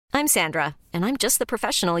I'm Sandra, and I'm just the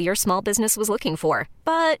professional your small business was looking for.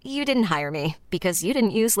 But you didn't hire me because you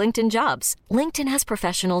didn't use LinkedIn Jobs. LinkedIn has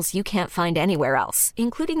professionals you can't find anywhere else,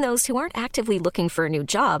 including those who aren't actively looking for a new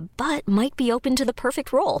job, but might be open to the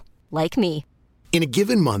perfect role, like me. In a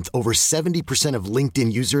given month, over 70% of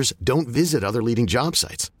LinkedIn users don't visit other leading job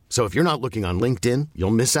sites. So if you're not looking on LinkedIn,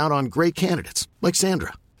 you'll miss out on great candidates like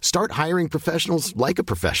Sandra. Start hiring professionals like a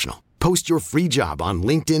professional. Post your free job on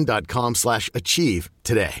linkedin.com/achieve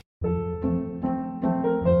today.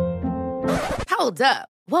 Hold up.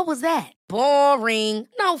 What was that? Boring.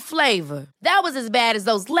 No flavor. That was as bad as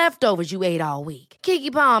those leftovers you ate all week.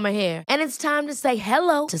 Keke Palmer here. And it's time to say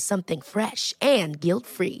hello to something fresh and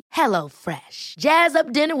guilt-free. Hello Fresh. Jazz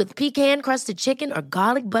up dinner with pecan-crusted chicken or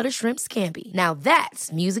garlic butter shrimp scampi. Now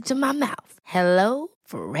that's music to my mouth. Hello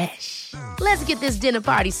Fresh. Let's get this dinner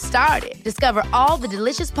party started. Discover all the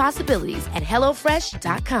delicious possibilities at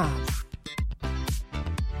hellofresh.com.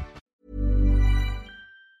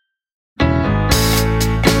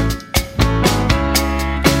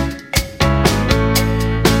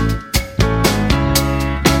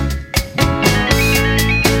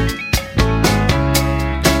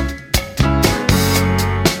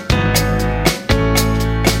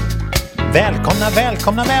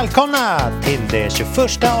 Välkomna till det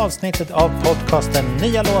 21 avsnittet av podcasten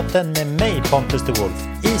Nya låten med mig, Pontus de Wolf,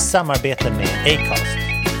 i samarbete med Acast.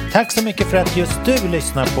 Tack så mycket för att just du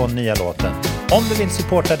lyssnar på Nya låten. Om du vill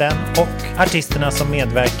supporta den och artisterna som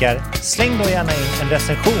medverkar, släng då gärna in en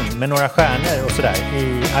recension med några stjärnor och sådär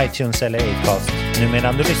i iTunes eller Acast. Nu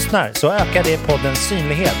medan du lyssnar så ökar det poddens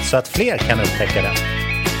synlighet så att fler kan upptäcka den.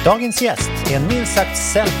 Dagens gäst är en minst sagt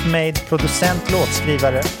self-made producent,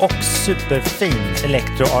 låtskrivare och superfin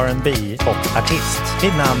electro-R&B och artist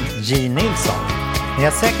vid namn J. Nilsson. Ni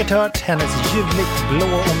har säkert hört hennes ljuvligt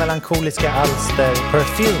blå och melankoliska alster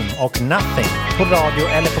Perfume och Nothing på radio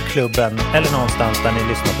eller på klubben eller någonstans där ni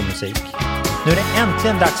lyssnar på musik. Nu är det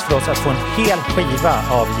äntligen dags för oss att få en hel skiva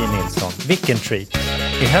av J. Nilsson. Vilken treat!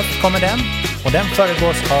 I höst kommer den och den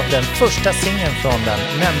föregås av den första singeln från den,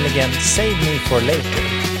 nämligen Save Me For Later.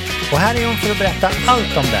 Och här är hon för att berätta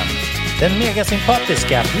allt om den. Den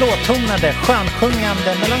megasympatiska, blåtonade,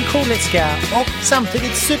 skönsjungande, melankoliska och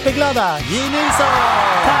samtidigt superglada J. Nilsson!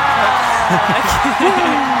 Tack!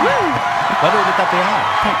 Vad roligt att du är här.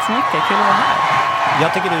 Tack så mycket, kul att vara här.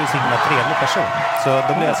 Jag tycker du är en så himla trevlig person. Så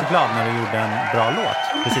då blev jag så glad när du gjorde en bra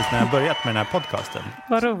låt. Precis när jag börjat med den här podcasten.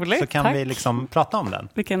 Vad roligt, så kan tack. vi liksom prata om den.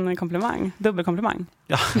 Vilken komplimang, dubbelkomplimang.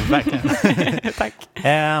 Ja, verkligen. Tack.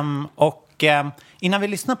 Innan vi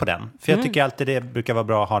lyssnar på den, för jag tycker alltid det brukar vara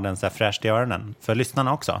bra att ha den så här fräscht i öronen för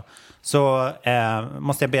lyssnarna också, så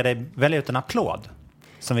måste jag be dig välja ut en applåd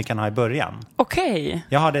som vi kan ha i början. Okej.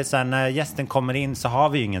 Jag har det så här, när gästen kommer in så har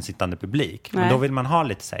vi ju ingen sittande publik. Nej. Men då vill man ha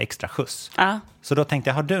lite så här extra skjuts. Ja. Så då tänkte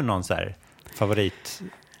jag, har du någon så här favorit?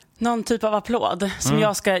 Någon typ av applåd som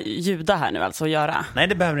jag ska ljuda här nu alltså och göra? Nej,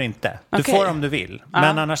 det behöver du inte. Du Okej. får om du vill.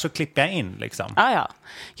 Men annars så klipper jag in liksom. Ja.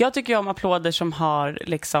 Jag tycker om applåder som har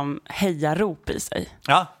liksom hejarop i sig.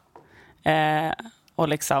 Ja. Och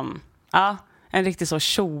liksom, en riktigt så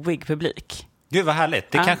tjoig publik. Gud vad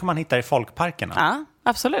härligt. Det kanske man hittar i folkparkerna. Ja,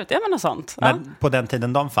 absolut. Jag menar sånt. Men på den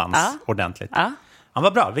tiden de fanns ordentligt. Ja. Ja,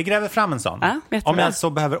 vad bra. Vi gräver fram en sån. Ja, jättebra. Om jag så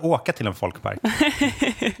behöver åka till en folkpark.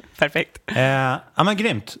 Perfekt. Ja, men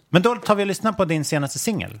grymt. Men då tar vi och lyssnar på din senaste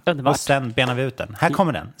singel. Underbart. Och sen benar vi ut den. Här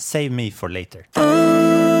kommer den. Save Me For Later.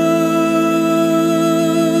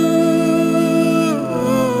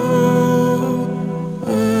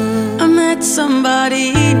 I met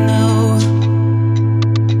somebody new,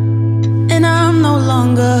 and I'm no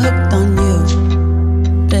longer hooked on you,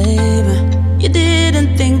 baby. You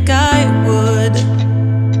didn't think I would,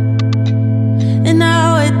 and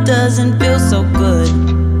now it doesn't feel so good,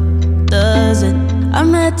 does it? I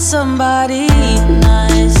met somebody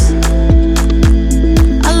nice.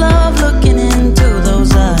 I love looking into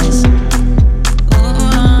those eyes.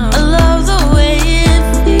 I love the way it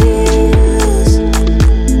feels.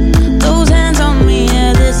 Those hands on me,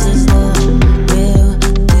 yeah, this is the real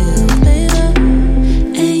deal, baby.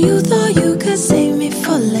 And you thought you could save me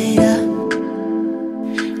for later,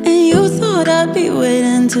 and you thought I'd be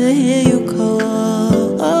waiting to hear you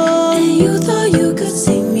call, and you thought you could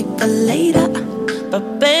save me for later.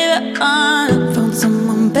 But baby, I found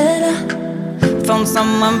someone better, found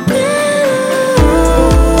someone better.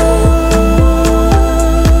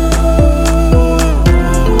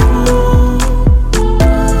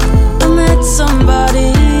 I met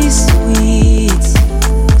somebody sweet.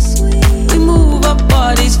 We move our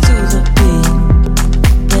bodies to the beat,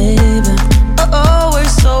 baby. Oh, we're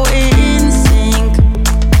so in sync,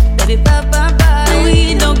 baby. Bye bye bye. And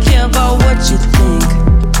we don't care about what you think.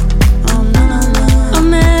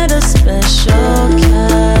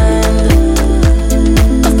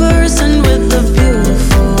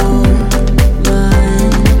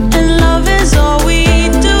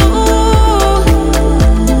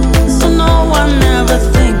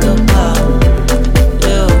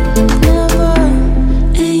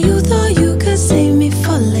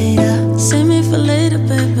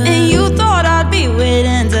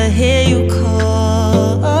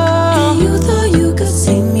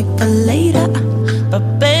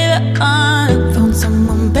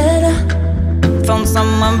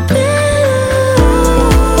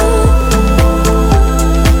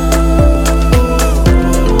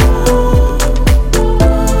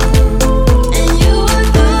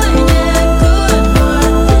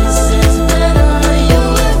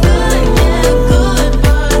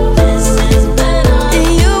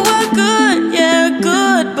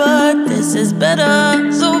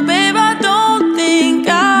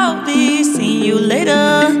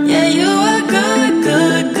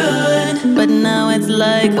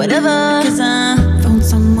 like whatever. 'Cause I found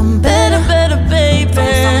someone better, better, baby.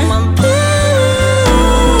 Found someone better.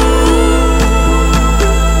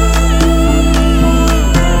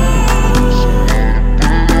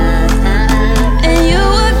 And you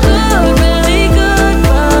were good, really good,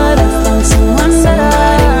 but I found someone better,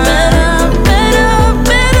 better,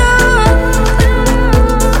 better.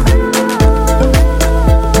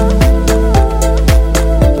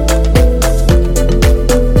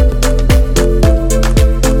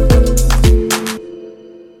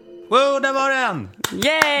 Wow, där var den!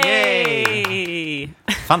 Yay!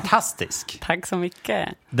 Fantastisk. Tack så mycket.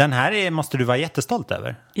 Den här måste du vara jättestolt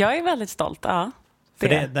över. Jag är väldigt stolt, ja.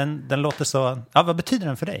 För den låter så... Ja, vad betyder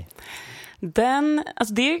den för dig?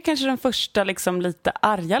 Alltså det är kanske den första liksom lite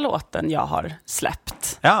arga låten jag har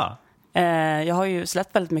släppt. Ja. Jag har ju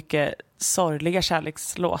släppt väldigt mycket sorgliga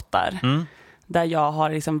kärlekslåtar. Där jag har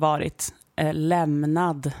liksom varit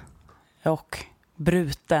lämnad och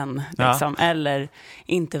bruten. Liksom, eller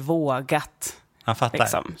inte vågat. Jag fattar.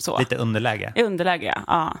 Liksom, så. Lite underläge. Underläge,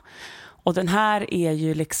 ja. Och den här är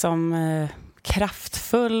ju liksom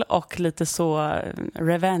kraftfull och lite så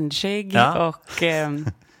revengeig. Ja.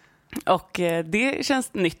 Och det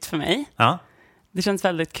känns nytt för mig. Ja. Det känns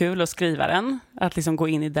väldigt kul att skriva den. Att liksom gå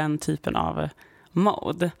in i den typen av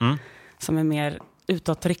mode. Som är mer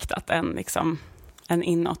utåtriktat än liksom än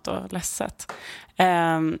inåt och ledset.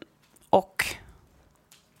 Och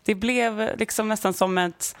det blev liksom nästan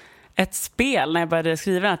som ett spel när jag började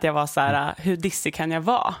skriva den, att jag var så här, hur dissig kan jag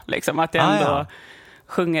vara? Liksom, att jag ändå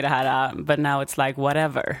sjunger det här but now it's like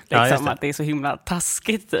whatever. Liksom, att det är så himla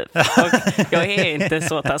taskigt typ. Och jag är inte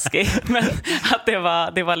så taskig. Men att det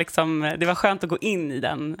var skönt att gå in i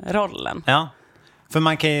den rollen. Ja. För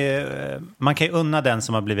man kan ju unna den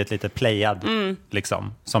som har blivit lite playad,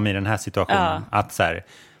 liksom, som i den här situationen. Att så här,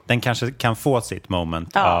 den kanske kan få sitt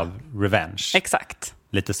moment av revenge. Exakt.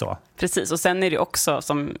 Lite så. Precis, och sen är det också,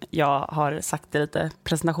 som jag har sagt i lite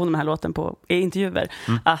presentationer med den här låten i intervjuer,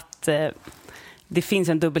 att det finns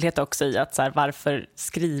en dubbelhet också i att så här, varför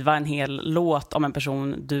skriva en hel låt om en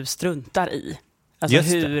person du struntar i? Alltså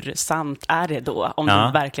hur sant är det då om du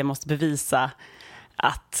verkligen måste bevisa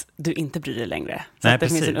att du inte bryr dig längre? Så Nej, att det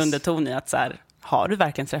precis. finns en underton i att så här, har du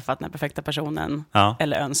verkligen träffat den perfekta personen?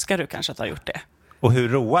 Eller önskar du kanske att du har gjort det? Och hur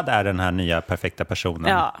road är den här nya perfekta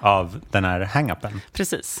personen av den här hang-upen?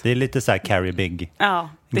 Precis. Det är lite så här Carrie Big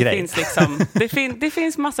det finns liksom, det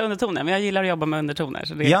finns massa undertoner, men jag gillar att jobba med undertoner.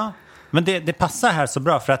 Så det... Ja, men det passar här så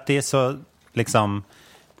bra för att det är så liksom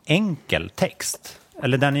enkel text.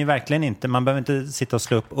 Eller den är ju verkligen inte, man behöver inte sitta och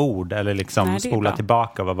slå upp ord eller liksom spola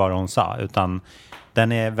tillbaka vad var det hon sa, utan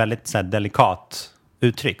den är väldigt så här delikat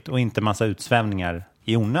uttryckt och inte massa utsvävningar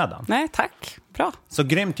i onödan. Nej, tack. Bra. Så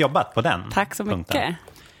grymt jobbat på den. Tack så mycket.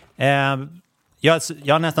 Jag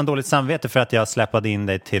har nästan dåligt samvete för att jag släppade in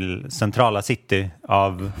dig till centrala city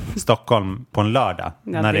av Stockholm på en lördag.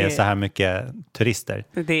 När det är så här mycket turister.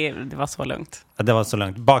 Det var så lugnt. Det var så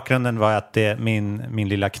lugnt. Bakgrunden var att min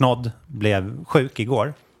lilla knodd blev sjuk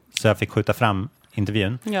igår. Så jag fick skjuta fram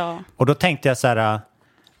intervjun. Ja. Och då tänkte jag så här...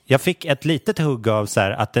 Jag fick ett litet hugg av så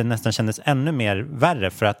här, att det nästan kändes ännu mer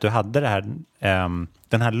värre för att du hade det här,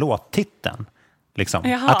 den här låttiteln.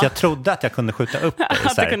 Liksom. Att jag trodde att jag kunde skjuta upp det.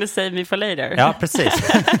 Att du kunde save me for later. Ja,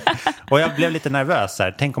 precis. Och jag blev lite nervös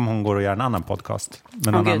här. Tänk om hon går och gör en annan podcast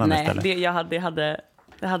med någon annan istället.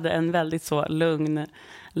 Jag hade en väldigt så lugn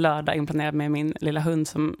lördag inplanerad med min lilla hund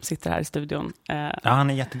som sitter här i studion. Ja, han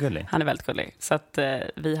är jättegullig. Han är väldigt gullig. Så att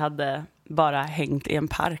vi hade bara hängt i en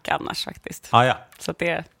park annars faktiskt. Ja. Så att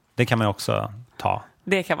det kan man också ta.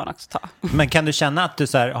 Det kan man också ta. Men kan du känna att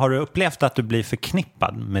har du upplevt att du blir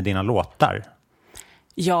förknippad med dina låtar?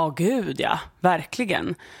 Ja, gud ja.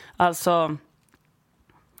 Verkligen. Alltså,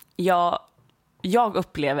 jag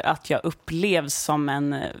upplever att jag upplevs som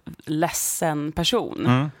en ledsen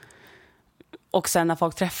person. Och sen när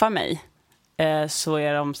folk träffar mig så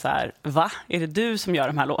är de så här, va? Är det du som gör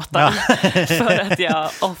de här låtarna? Ja. För att jag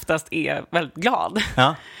oftast är väldigt glad.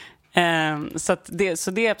 Ja. Så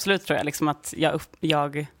det är absolut, tror jag, liksom att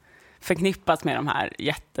jag förknippas med de här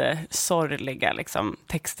jättesorgliga liksom,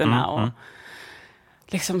 texterna och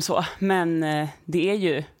liksom så. Men det är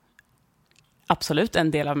ju absolut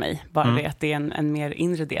en del av mig. Bara det att det är en mer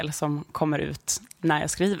inre del som kommer ut när jag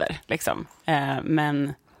skriver. Liksom.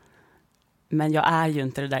 Men jag är ju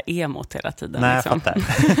inte det där emot hela tiden. Nej, liksom. Jag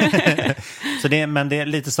fattar. Men det är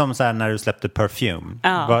lite som så här när du släppte Perfume.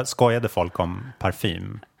 Ja. Skojade folk om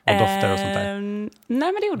parfym och dofter och sånt där? Nej,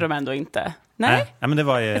 men det gjorde de ändå inte. Nej. Ja, men det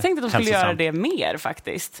var ju jag tänkte att de skulle göra det mer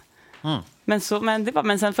faktiskt.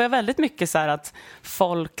 Men sen får jag väldigt mycket så här att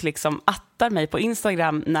folk liksom attar mig på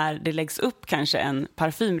Instagram när det läggs upp kanske en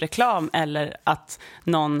parfymreklam eller att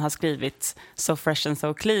någon har skrivit So Fresh and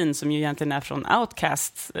So Clean som ju egentligen är från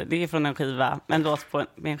Outkast. Det är från en låt på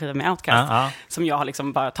en skiva med Outkast som jag har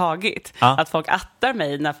liksom bara tagit. Att folk attar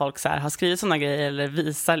mig när folk så här har skrivit såna grejer eller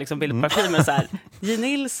visar liksom bilder på parfymer så här J.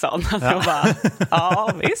 Nilsson. Att jag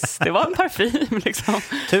bara, visst, det var en parfym liksom.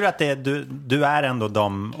 Tur att du är ändå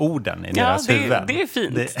de orden i deras huvuden. Det är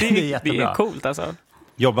fint. Det är coolt alltså.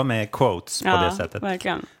 Jobba med quotes på det sättet.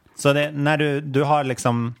 Verkligen. Så när du har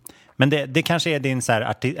liksom... Men det kanske är din så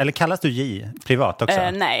här eller kallas du J privat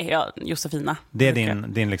också? Nej, Josefina. Det är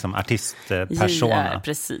din liksom artistpersona.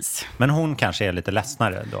 Precis. Men hon kanske är lite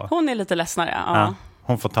ledsnare då? Hon är lite ledsnare, ja.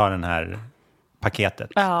 Hon får ta den här paketet.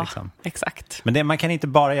 Ja, liksom. Exakt. Men man kan inte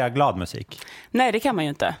bara göra glad musik. Nej, det kan man ju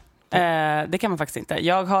inte. Det kan man faktiskt inte.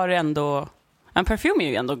 Jag har ändå... En parfym är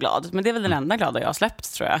ju ändå glad, men det är väl den enda glada jag har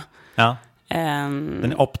släppt, tror jag. Ja.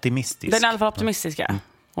 Den är optimistisk. Den är i alla fall optimistisk, ja.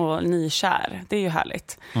 Och nykär. Det är ju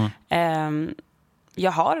härligt.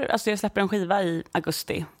 Jag släpper en skiva i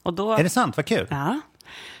augusti. Och då, är det sant? Vad kul. Ja.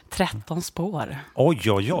 13 spår. Oj.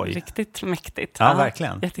 Riktigt mäktigt. Ja,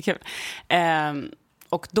 verkligen. Jättekul.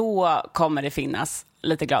 Och då kommer det finnas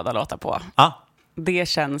lite glada låtar på. Ja. Det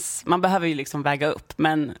känns... Man behöver ju liksom väga upp,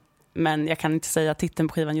 men jag kan inte säga titeln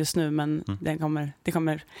på skivan just nu, men det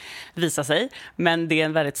kommer visa sig. Men det är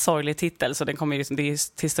en väldigt sorglig titel, så den kommer liksom, det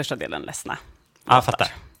är till största delen ledsna. Ja, fattar.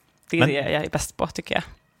 Det är det jag är bäst på, tycker jag.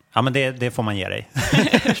 Ja, men det får man ge dig.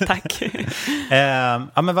 Tack.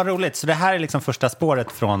 Ja, men vad roligt. Så det här är liksom första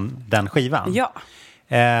spåret från den skivan. Ja.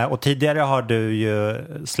 Och tidigare har du ju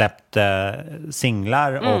släppt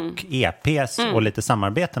singlar och EPs och lite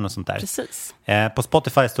samarbeten och sånt där. Precis. På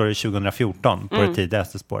Spotify står det 2014 på det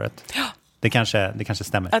tidigaste spåret. Ja. Det kanske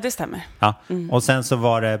stämmer. Ja, det stämmer. Ja. Och sen så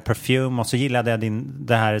var det Perfume och så gillade jag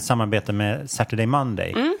det här samarbetet med Saturday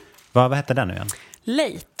Monday. Vad hette den nu igen?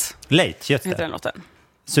 Late, just det. heter den låten.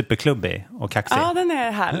 Superklubbig och kaxig. Ja, den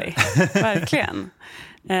är härlig. Verkligen.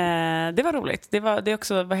 Det var roligt. Det är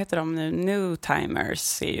också, vad heter de nu? New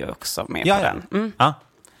Timers är ju också med på den. Ja.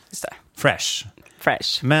 Just det.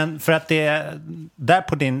 Fresh. Men för att där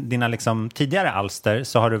på dina liksom tidigare alster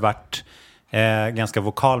så har du varit ganska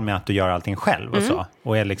vokal med att du gör allting själv och så.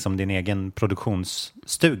 Och är liksom din egen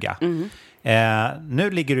produktionsstuga. Nu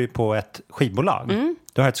ligger du på ett skivbolag.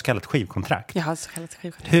 Du har ett så kallat skivkontrakt. Jag har ett så kallat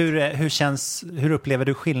skivkontrakt. Hur upplever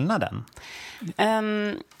du skillnaden?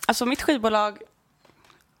 Alltså mitt skivbolag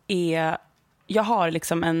jag har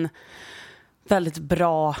liksom en väldigt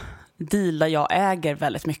bra deal där jag äger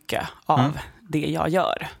väldigt mycket av det jag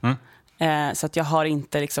gör. Så att jag har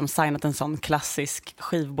inte liksom signat en sån klassisk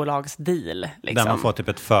skivbolagsdeal. Liksom. Där man får typ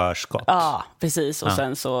ett förskott. Ja, precis. Och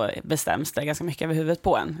sen så bestäms det ganska mycket över huvudet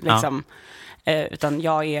på en. Liksom. Utan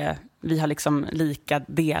vi har liksom lika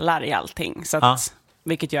delar i allting. Så att,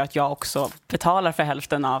 vilket gör att jag också betalar för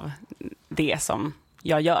hälften av det som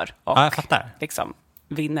jag gör. Och jag fattar. liksom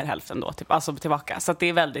vinner hälften då, alltså tillbaka. Så att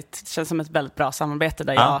det känns som ett väldigt bra samarbete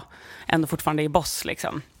där jag ändå fortfarande är boss.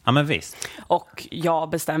 Liksom. Ja, men visst. Och jag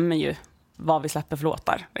bestämmer ju vad vi släpper för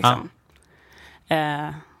låtar. Liksom.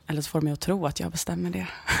 Eller så får de mig att tro att jag bestämmer det.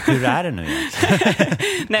 Hur är det nu?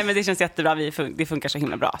 Nej, men det känns jättebra. Det funkar så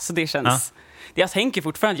himla bra. Så det känns... Jag tänker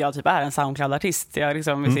fortfarande att jag typ är en SoundCloud-artist. Jag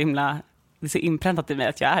liksom är så himla... Det är så inpräntat i mig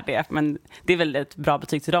att jag är det. Men det är väl ett bra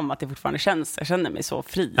betyg till dem att det fortfarande känns... Jag känner mig så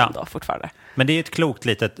fri ändå fortfarande. Men det är ett klokt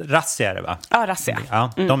litet Razzia, va? Ja, Razzia.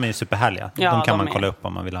 Ja, de är ju superhärliga. De kan man kolla upp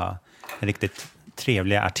om man vill ha riktigt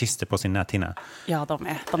trevliga artister på sin näthinna. Ja, de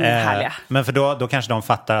är härliga. Men för då kanske de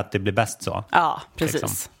fattar att det blir bäst så. Ja, precis.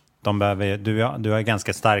 Liksom. De behöver, du har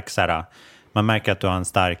ganska stark... Så här, man märker att du har en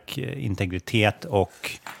stark integritet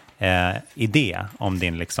och... idé om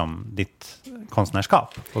ditt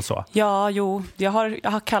konstnärskap och så. Ja, jag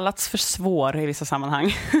har kallats för svår i vissa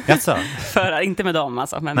sammanhang. Jaså? Inte med dem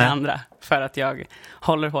alltså, men med andra. För att jag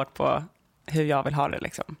håller hårt på hur jag vill ha det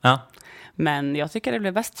liksom. Ja. Men jag tycker det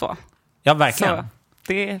blir bäst så. Ja, verkligen.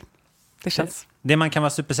 Så det känns... Det man kan vara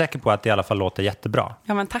supersäker på att det i alla fall låter jättebra.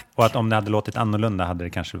 Ja, men tack. Och att om det hade låtit annorlunda hade det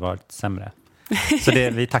kanske varit sämre. Så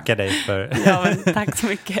vi tackar dig för tack så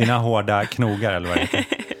mycket. Dina hårda knogar eller vad det heter.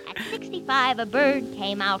 65 a bird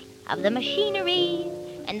came out of the machinery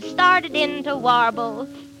and started in to warble,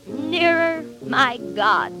 nearer, my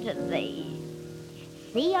God, to thee.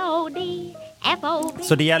 C-O-D-F-O-D.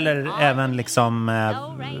 Så det gäller även liksom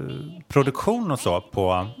produktion och så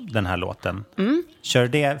på den här låten. Kör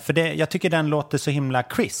det, för jag tycker den låter så himla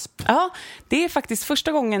crisp. Ja, det är faktiskt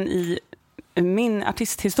första gången i min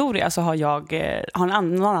artisthistoria så har någon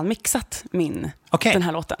annan mixat den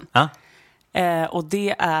här låten. Ja. Och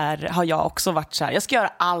det har jag också varit så här, jag ska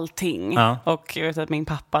göra allting. Och jag vet att min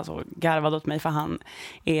pappa så garvade åt mig för han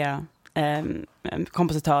är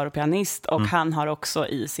kompositör och pianist och han har också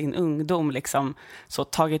i sin ungdom liksom så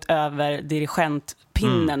tagit över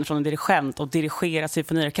dirigentpinnen från en dirigent och dirigerat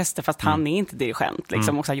symfoniorkester fast han är inte dirigent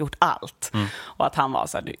liksom också har gjort allt. Och att han var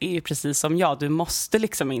så här, du är ju precis som jag, du måste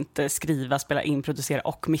liksom inte skriva, spela in, producera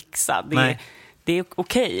och mixa. Det är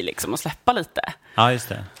okej liksom att släppa lite. Ja, just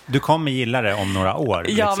det. Du kommer gilla det om några år.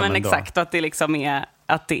 Ja, liksom men ändå. exakt. Och att det liksom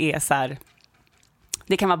är så här,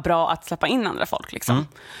 det kan vara bra att släppa in andra folk liksom.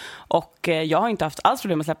 Och jag har inte haft alls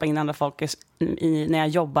problem att släppa in andra folk när jag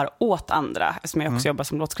jobbar åt andra, eftersom jag också jobbar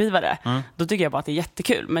som låtskrivare. Då tycker jag bara att det är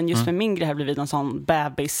jättekul. Men just med min grej har blivit någon sån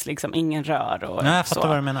bebis, liksom ingen rör. Och jag fattar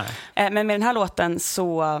vad du menar. Men med den här låten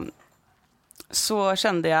så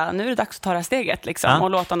kände jag, nu är det dags att ta det här steget liksom, och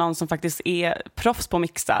låta någon som faktiskt är proffs på att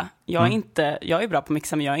mixa. Jag är bra på att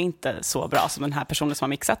mixa, men jag är inte så bra som den här personen som har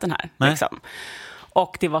mixat den här. Liksom.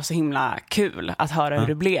 Och det var så himla kul att höra hur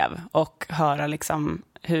det blev och höra liksom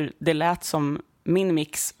hur det lät som min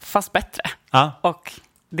mix fast bättre. Och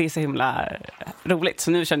det är så himla roligt.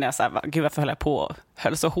 Så nu känner jag så här, gud varför höll jag på och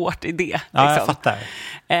höll så hårt i det. Liksom. Ja, jag fattar.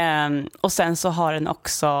 Och sen så har den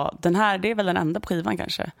också, den här, det är väl den enda på skivan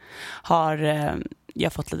kanske, har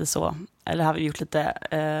jag fått lite så, eller har vi gjort lite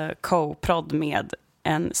co-prod med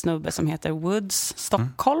en snubbe som heter Woods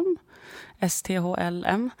Stockholm.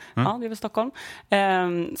 STHLM. Ja, det är väl Stockholm.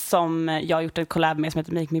 Som jag har gjort en collab med som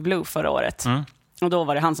heter Make Me Blue förra året. Och då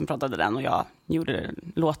var det han som pratade den och jag gjorde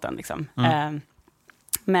låten liksom.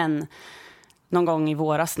 Men någon gång i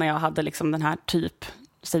våras när jag hade liksom den här typ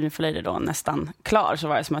Save Me For Later då nästan klar, så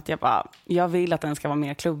var det som att jag vill att den ska vara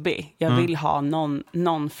mer klubbig. Jag vill ha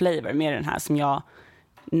någon flavor med den här som jag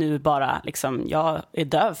nu bara liksom, jag är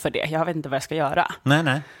döv för det. Jag vet inte vad jag ska göra.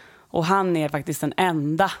 Nej. Och han är faktiskt den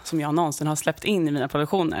enda som jag någonsin har släppt in i mina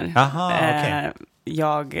produktioner. Aha,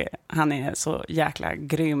 okay. Han är så jäkla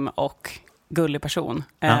grym och gullig person.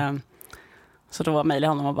 Så då mejlade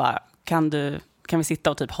jag honom och bara, kan vi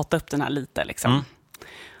sitta och typ hotta upp den här lite liksom.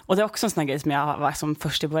 Och det är också en sån här grej som jag var som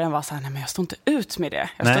först i början var så här, nej men jag står inte ut med det.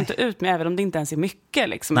 Jag står inte ut med, även om det inte ens är mycket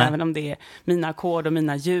liksom, även om det är mina ackord och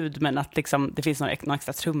mina ljud, men att liksom det finns någon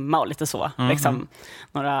extra trumma och lite så liksom,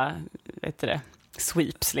 några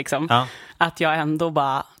sweeps liksom. Att jag ändå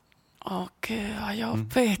bara gud vad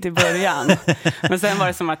jobbigt i början. Men sen var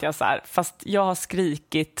det som att jag så här, fast jag har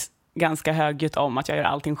skrikit ganska högljutt om att jag gör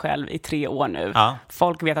allting själv i 3 år nu.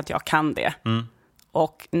 Folk vet att jag kan det.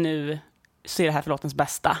 Och nu så är det här för låtens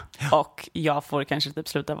bästa. Och jag får kanske typ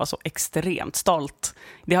sluta vara så extremt stolt.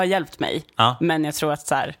 Det har hjälpt mig. Men jag tror att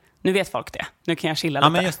så här, nu vet folk det. Nu kan jag chilla lite.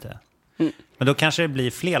 Men just det. Men då kanske det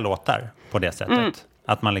blir fler låtar på det sättet.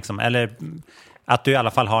 Att man liksom, eller att du i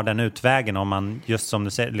alla fall har den utvägen om man, just som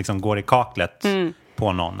du säger, liksom går i kaklet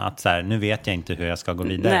på någon. Att så här, nu vet jag inte hur jag ska gå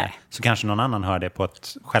vidare. Nej. Så kanske någon annan hör det på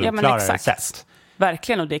ett självklarare sätt.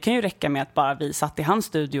 Verkligen, och det kan ju räcka med att bara vi satt i hans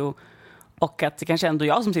studio och att det kanske ändå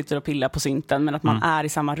jag som sitter och pillar på synten, men att man är i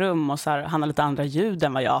samma rum och så här, han har lite andra ljud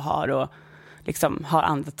än vad jag har och liksom har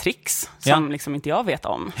andra tricks som liksom inte jag vet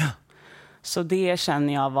om. Så det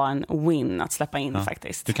känner jag var en win att släppa in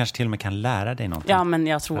faktiskt. Du kanske till och med kan lära dig någonting. Ja, men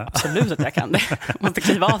jag tror absolut att jag kan det. Jag måste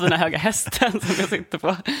kliva av den här höga hästen som jag sitter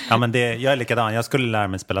på. Ja, men jag är likadan. Jag skulle lära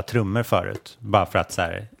mig spela trummor förut. Bara för att så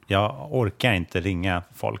här, jag orkar inte ringa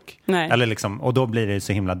folk. Nej. Eller liksom, och då blir det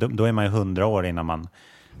så himla dumt. Då är man ju 100 år innan man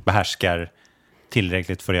behärskar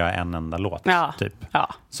tillräckligt för att göra en enda låt. Typ.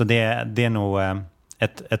 Så det är nog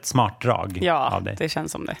ett smart drag av dig. Ja, det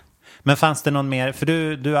känns som det. Men fanns det någon mer, för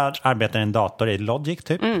du arbetar i en dator i Logic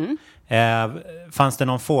typ. Fanns det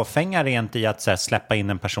någon fåfänga rent i att så här, släppa in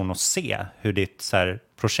en person och se hur ditt så här,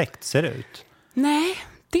 projekt ser ut? Nej,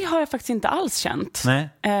 det har jag faktiskt inte alls känt. Nej.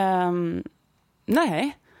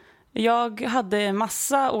 Nej. Jag hade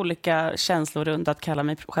massa olika känslor runt att kalla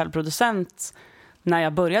mig själv producent när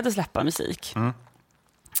jag började släppa musik.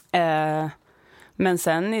 Men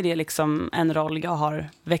sen är det liksom en roll jag har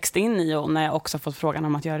växt in i, och när jag också fått frågan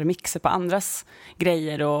om att göra remixer på andras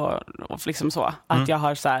grejer och liksom så. Att jag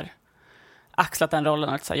har så här axlat den rollen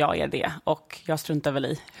att jag är det. Och jag struntar väl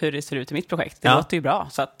i hur det ser ut i mitt projekt. Det låter ju bra.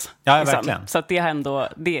 Så att, verkligen. Så att det har ändå,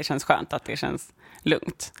 det känns skönt att det känns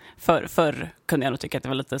lugnt. Förr kunde jag nog tycka att det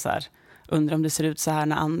var lite så här, undrar om det ser ut så här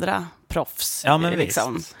när andra proffs. Ja, men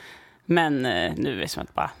liksom. visst. Men nu är det som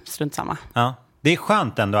att bara strunt samma. Ja. Det är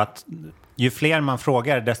skönt ändå att ju fler man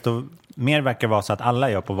frågar, desto mer verkar vara så att alla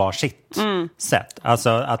gör på var sitt sätt. Alltså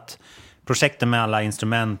att projekten med alla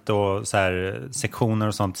instrument och så här, sektioner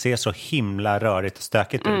och sånt ser så himla rörigt och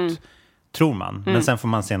stökigt ut, tror man. Men sen får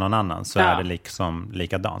man se någon annan, så är det liksom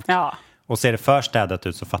likadant. Ja. Och ser det för städat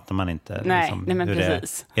ut så fattar man inte. Nej, nej men hur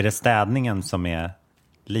precis. Är det städningen som är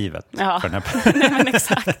livet för den här nej men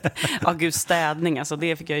exakt. Ja gud, städning, alltså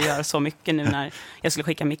det fick jag göra så mycket nu när jag skulle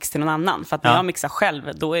skicka mix till någon annan. För att när jag mixar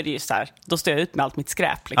själv, då är det ju så här, då står jag ut med allt mitt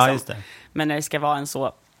skräp liksom. Ja, just det. Men när det ska vara en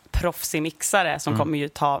så proffsig mixare som kommer ju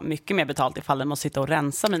ta mycket mer betalt ifall den måste sitta och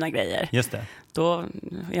rensa mina grejer. Just det. Då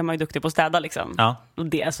är man ju duktig på att städa liksom. Ja. Och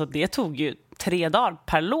det tog ju 3 dagar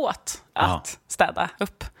per låt att städa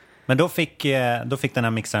upp. Men då fick den här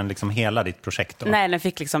mixaren liksom hela ditt projekt då? Nej, den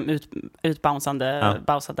fick liksom bounceade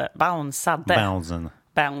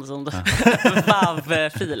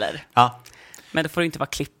WAV-filer. Ja. Men det får inte vara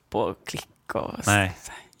klipp och klick och... Nej.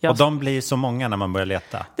 Och de blir så många när man börjar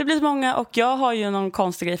leta. Det blir så många, och jag har ju någon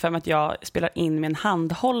konstig grej för mig att jag spelar in med en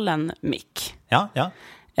handhållen mick. Ja.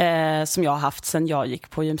 Som jag har haft sedan jag gick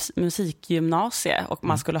på musikgymnasiet, och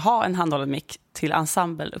man skulle ha en handhållen mick till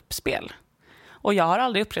ensemblouppspel. Och jag har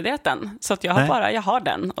aldrig uppgraderat den, så att jag har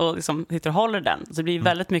den och liksom sitter och håller den. Så det blir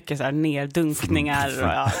väldigt mycket så här neddunkningar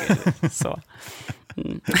och så.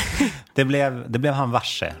 Mm. Det blev han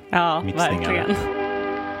varse. Ja, verkligen.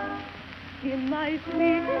 In my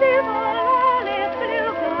sleep live all is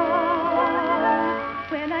blue gone.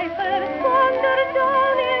 When I first wandered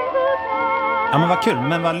down into time. Ja, men vad kul,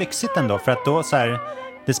 men vad lyxigt ändå. För att då så här,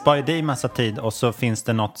 det sparar dig massa tid, och så finns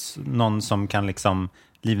det någon som kan liksom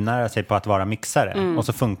livnära sig på att vara mixare. Och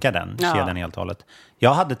så funkar den kedjan helt och hållet.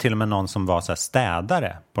 Jag hade till och med någon som var så här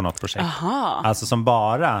städare på något projekt. Aha. Alltså som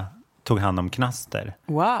bara tog hand om knaster.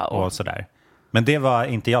 Wow. Och sådär. Men det var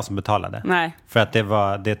inte jag som betalade. Nej. För att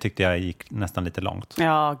det tyckte jag gick nästan lite långt.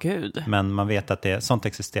 Ja, gud. Men man vet att sånt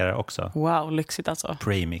existerar också. Wow, lyxigt alltså.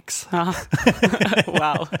 Premix. Ja.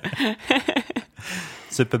 Wow.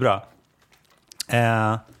 Superbra.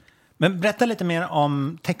 Men berätta lite mer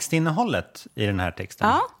om textinnehållet i den här texten.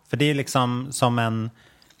 Ja. För det är liksom som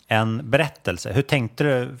en berättelse. Hur tänkte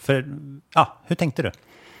du? Hur tänkte du?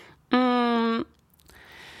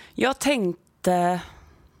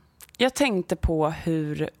 Jag tänkte på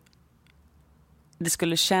hur det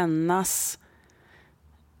skulle kännas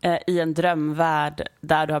i en drömvärld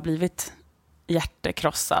där du har blivit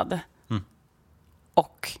hjärtekrossad.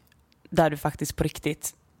 Och där du faktiskt på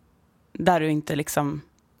riktigt, där du inte liksom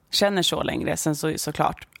känner så längre. Sen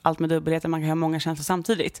såklart, allt med dubbelheten, man kan ha många känslor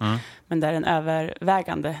samtidigt. Men där den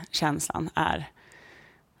övervägande känslan är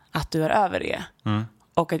att du är över det.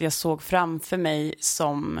 Och att jag såg framför mig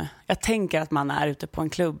som, jag tänker att man är ute på en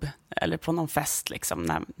klubb eller på någon fest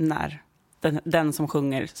liksom, när den som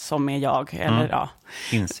sjunger, som är jag, eller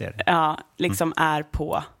inser. Ja, liksom är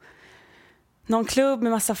på någon klubb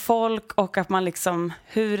med massa folk, och att man liksom,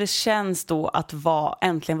 hur det känns då att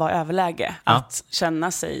äntligen vara överläge. Att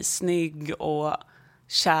känna sig snygg och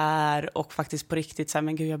kär och faktiskt på riktigt så här,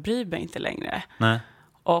 men gud, jag bryr mig inte längre. Nej.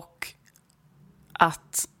 Och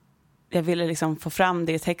att jag ville liksom få fram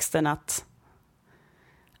det i texten, att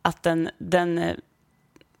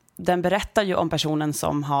den berättar ju om personen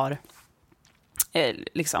som har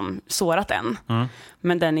liksom sårat en.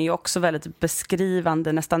 Men den är ju också väldigt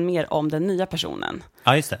beskrivande, nästan mer om den nya personen.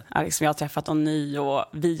 Ja, just det. Liksom, jag har träffat någon ny och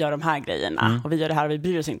vi gör de här grejerna och vi gör det här och vi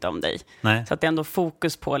bryr oss inte om dig. Nej. Så att det är ändå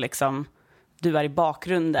fokus på liksom, du är i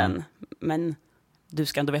bakgrunden, men du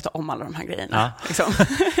ska ändå veta om alla de här grejerna. Ja. Liksom.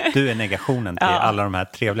 Du är negationen till alla de här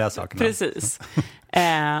trevliga sakerna. Precis.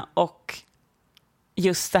 Och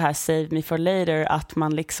just det här Save Me For Later, att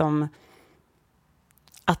man liksom,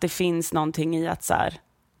 att det finns någonting i att så här,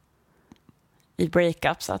 i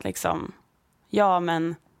breakups, att liksom, ja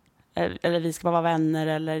men, eller vi ska bara vara vänner,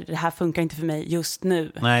 eller det här funkar inte för mig just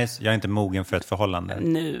nu. Nej, jag är inte mogen för ett förhållande.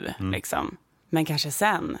 Nu, liksom. Men kanske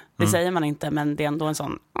sen. Det säger man inte, men det är ändå en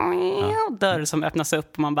sån dörr som öppnas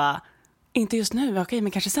upp och man bara, inte just nu, okej,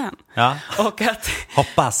 men kanske sen. Ja. Och att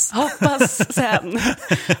Hoppas sen.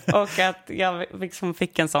 Och att jag liksom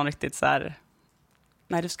fick en sån riktigt så här,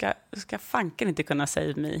 nej, du ska fanken inte kunna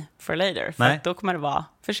save me for later. För att då kommer det vara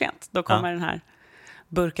för sent. Då kommer den här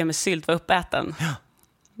burken med sylt vara uppäten. Ja.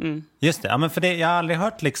 Just det, ja, men för det, jag har aldrig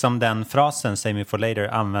hört liksom den frasen save me for later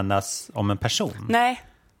användas om en person. Nej.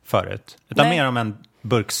 Förut. Utan Nej. mer om en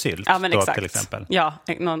burksylt då, exakt. Till exempel. Ja,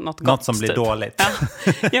 något gott, något som blir typ dåligt.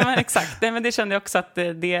 Ja, men exakt. Nej, men det kände jag också att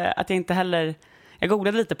att jag inte heller, jag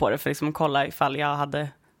googlade lite på det för liksom att kolla ifall jag hade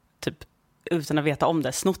typ, utan att veta om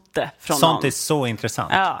det, snott det från Sånt någon. är så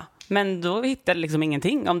intressant. Ja, men då hittade jag liksom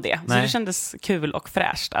ingenting om det. Så det kändes kul och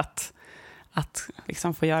fräscht att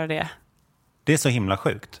liksom få göra det. Det är så himla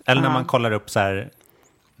sjukt. Eller när man kollar upp så här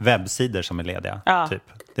webbsidor som är lediga. Ja. Typ.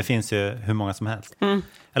 Det finns ju hur många som helst.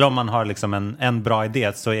 Eller om man har liksom en bra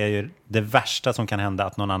idé, så är ju det värsta som kan hända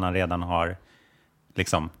att någon annan redan har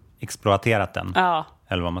liksom exploaterat den. Ja.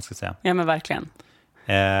 eller vad man ska säga. Ja, men verkligen.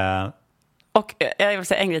 Eh, Och jag vill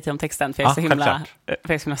säga en grej till om texten, för jag är,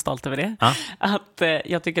 så himla stolt över det. Ja. Att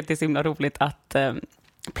jag tycker att det är så himla roligt att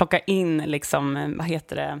plocka in liksom,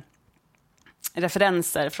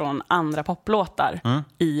 referenser från andra poplåtar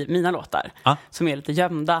i mina låtar. Som är lite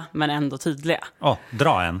gömda, men ändå tydliga.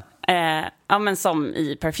 Dra en. Ja, men som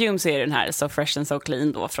i Perfume så är den här So Fresh and So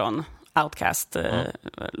Clean då från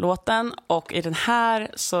Outcast-låten. Och i den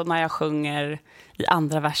här, så när jag sjunger i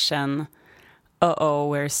andra versen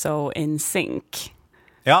Oh, we're so in sync.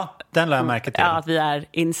 Ja, den lär jag märke till. Ja, att vi är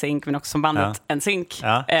in sync, men också som bandet NSYNC.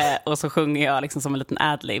 Ja. Och så sjunger jag liksom som en liten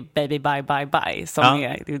adlib, Baby Bye Bye Bye, som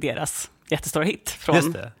är deras jättestora hit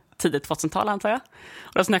från tidigt 2000-tal, antar jag.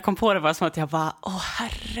 Och då så när jag kom på det var det som att jag bara,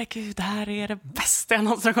 herregud, det här är det bästa jag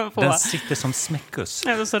någonsin kommit på. Den sitter som smäckus.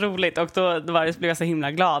 Det var så roligt. Och då blev jag så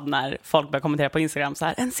himla glad när folk började kommentera på Instagram så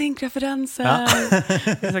här, NSYNC-referenser. Ja.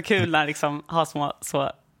 Det är så kul när liksom har små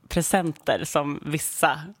presenter som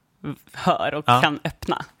vissa hör och kan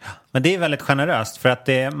öppna. Men det är väldigt generöst för att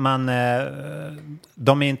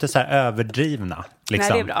de är inte så här överdrivna.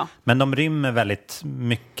 Liksom. Nej, det är bra. Men de rymmer väldigt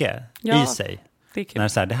mycket i sig. Det är kul. När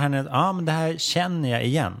så här, men det här känner jag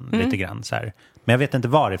igen lite grann. Så här. Men jag vet inte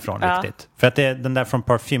varifrån riktigt. För att den där från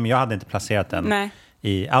Parfym, jag hade inte placerat den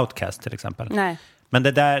i Outcast till exempel. Nej. Men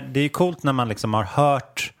det är ju coolt när man liksom har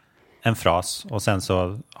hört en fras och sen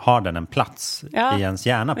så har den en plats i ens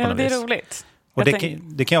hjärna på något vis. Det är roligt. Och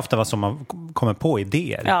det kan ju ofta vara så man kommer på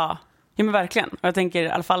idéer. Ja, men verkligen. Och jag tänker i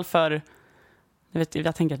alla fall för...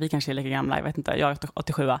 Jag tänker att vi kanske är lika gamla, jag vet inte. Jag är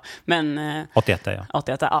 87, men... 81, ja.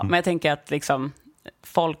 81, ja. Men jag tänker att liksom,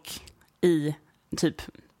 folk i typ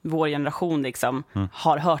vår generation liksom,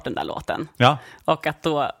 har hört den där låten. Ja. Och att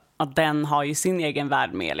den har ju sin egen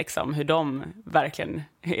värld med liksom, hur de verkligen...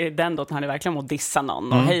 Den låten har verkligen mot dissa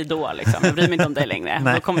någon. Och hej då, liksom. Jag bryr mig inte om det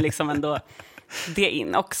längre. Då kommer liksom ändå det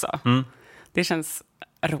in också. Det känns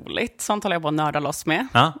roligt. Sånt håller jag på att nörda loss med.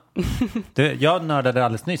 Ja. Jag nördade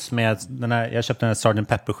alldeles nyss med jag köpte den här Sgt.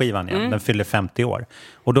 Pepper-skivan igen. Den fyller 50 år.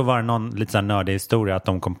 Och då var det någon lite så här nördig historia att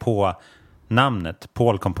de kom på namnet.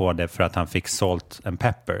 Paul kom på det för att han fick Salt and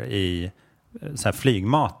Pepper i så här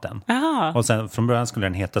flygmaten. Aha. Och sen från början skulle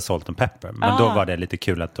den heta Salt and Pepper. Men då var det lite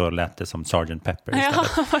kul att då lät det som Sgt. Pepper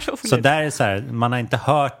istället. Ja, så där är så här, man har inte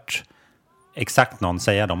hört exakt någon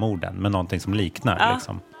säga de orden, men någonting som liknar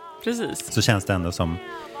liksom. Precis. Så känns det ändå som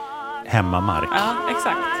hemmamark. Ja,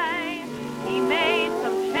 exakt.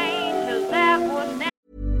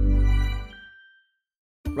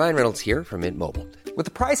 Ryan Reynolds here from Mint Mobile. With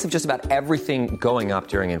the price of just about everything going up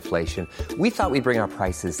during inflation, we thought we'd bring our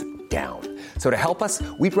prices down. So to help us,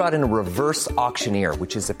 we brought in a reverse auctioneer,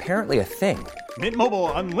 which is apparently a thing. Mint Mobile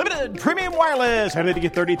Unlimited Premium Wireless. How to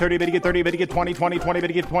get 30, 30, bit to get 30, bit to get 20, 20, 20, bit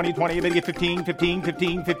to get 20, 20, bit to get 15, 15,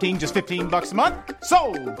 15, 15, just $15 a month?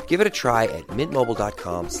 Sold! Give it a try at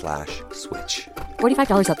mintmobile.com/switch.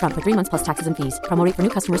 $45 up front for 3 months plus taxes and fees. Promo rate for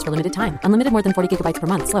new customers for limited time. Unlimited more than 40 gigabytes per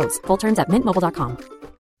month. Slows full terms at mintmobile.com.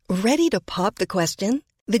 Ready to pop the question?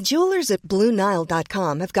 The jewelers at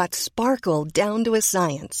BlueNile.com have got sparkle down to a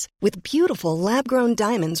science with beautiful lab-grown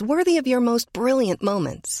diamonds worthy of your most brilliant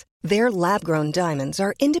moments. Their lab-grown diamonds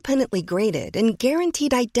are independently graded and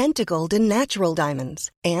guaranteed identical to natural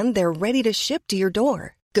diamonds, and they're ready to ship to your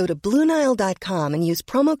door. Go to BlueNile.com and use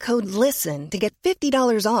promo code LISTEN to get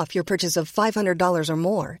 $50 off your purchase of $500 or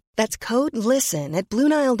more. That's code LISTEN at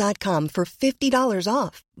BlueNile.com for $50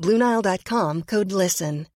 off. BlueNile.com, code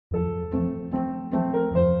LISTEN.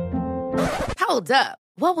 Hold up.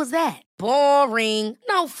 What was that? Boring.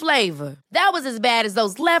 No flavor. That was as bad as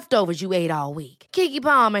those leftovers you ate all week. Keke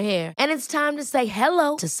Palmer here, and it's time to say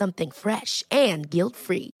hello to something fresh and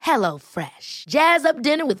guilt-free. Hello Fresh. Jazz up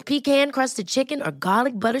dinner with pecan-crusted chicken or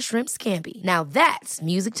garlic butter shrimp scampi. Now that's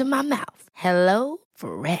music to my mouth. Hello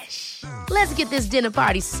Fresh. Let's get this dinner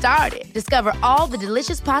party started. Discover all the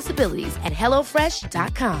delicious possibilities at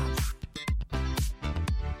hellofresh.com.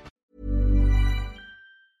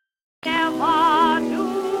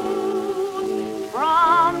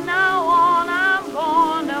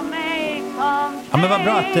 Ja, men vad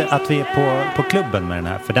bra att vi är på klubben med den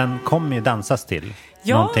här. För den kommer ju dansas till.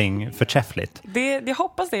 Ja. Någonting förträffligt. Jag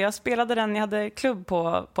hoppas det. Jag spelade den, jag hade klubb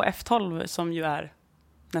på F12 som ju är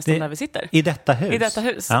nästan där vi sitter. I detta hus? I detta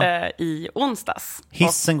hus, i onsdags.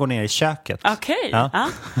 Hissen går ner i köket. Okej. Ja.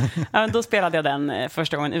 Då spelade jag den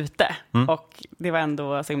första gången ute. Och det var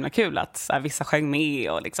ändå så himla kul att vissa sjöng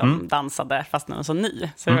med och liksom dansade fast den var så ny.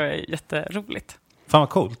 Så det var jätteroligt. Fan vad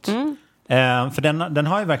coolt. För den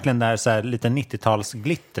har ju verkligen där så här lite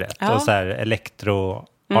 90-talsglittret och så här elektro,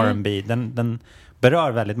 R&B. Den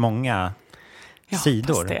berör väldigt många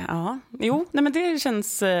sidor. Det. Ja. Jo, nej, men det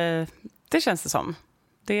känns det som.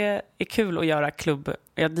 det är kul att göra klubb.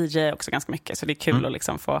 Jag DJar också ganska mycket, så det är kul att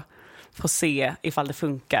liksom få se ifall det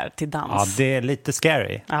funkar till dans. Ja, det är lite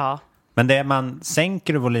scary. Ja. Men det är man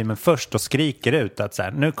sänker volymen först och skriker ut att så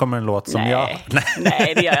här, nu kommer en låt som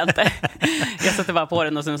Nej, det gör jag inte. Jag sätter bara på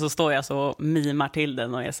den och sen så står jag så och mimar till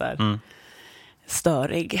den och är så här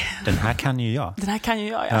störig. Den här kan ju jag. Den här kan ju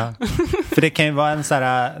jag, ja. För det kan ju vara en så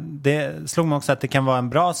här, det slog mig också att det kan vara en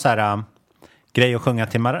bra så här grej att sjunga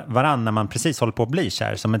till varann när man precis håller på att bli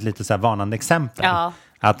kär, som ett lite så här varnande exempel. Ja.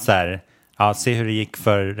 Att så här, se hur det gick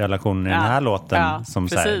för relationen i den här låten, som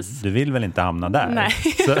så här, du vill väl inte hamna där. Nej.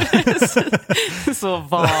 Så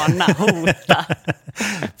varna, hota.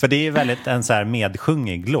 För det är ju väldigt en så här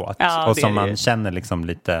medsjungig låt, och som man känner liksom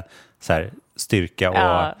lite så här styrka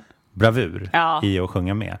och bravur i att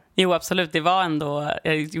sjunga med. Jo, absolut. Det var ändå,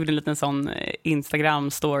 jag gjorde en liten sån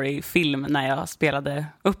Instagram-story-film när jag spelade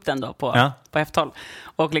upp den då på F12.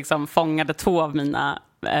 Och liksom fångade 2 av mina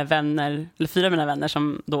vänner, eller 4 av mina vänner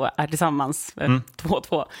som då är tillsammans,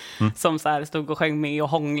 2-2, som så här stod och sjöng med och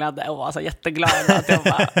hånglade och var så jätteglad att jag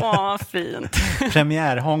bara, fint.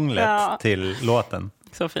 Premiärhånglet till låten.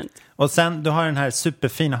 Så fint. Och sen, du har den här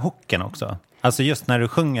superfina hooken också. Alltså just när du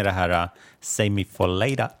sjunger det här Say Me For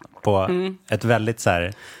Later på ett väldigt så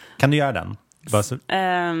här, kan du göra den?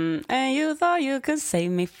 And you thought you could save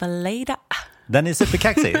me for later. Den är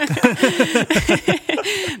superkaxig.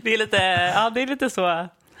 Det är lite så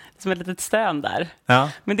som ett litet stön där. Ja.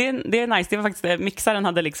 Men det är nice. Det var faktiskt, mixaren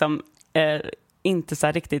hade liksom inte så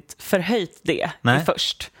här riktigt förhöjt det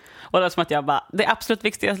först. Och det var som att jag bara, det absolut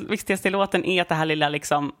viktigaste i låten är att det här lilla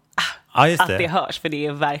liksom, att det hörs, för det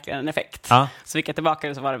är verkligen en effekt. Ja. Så gick jag tillbaka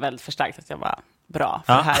och så var det väldigt förstärkt att jag bara, bra,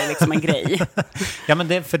 för det här är liksom en grej. Ja, men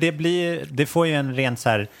det får ju en ren så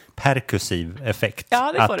här perkussiv effekt.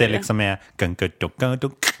 Ja, att det liksom är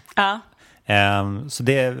så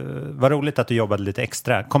det var roligt att du jobbade lite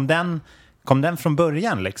extra. Kom den från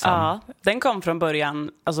början liksom? Ja, den kom från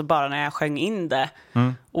början, alltså bara när jag sjöng in det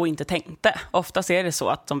och inte tänkte. Oftast är det så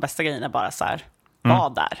att de bästa grejerna bara så här var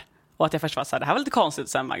där. Och att jag först var så här, det här var lite konstigt,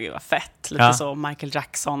 sen bara, gud vad fett. Lite så Michael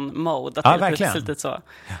Jackson-mode. Att det är lite så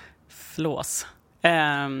flås.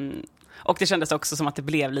 Och det kändes också som att det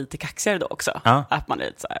blev lite kaxigare då också. Att man är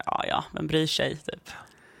lite så här, men bryr sig typ.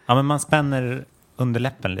 Ja, men man spänner under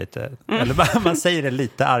läppen lite. Eller man säger det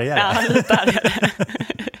lite argare. Ja, lite argare.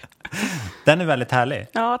 Den är väldigt härlig.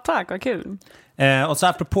 Ja, tack, vad kul. Och så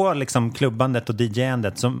apropå liksom klubbandet och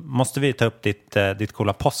DJ-andet så måste vi ta upp ditt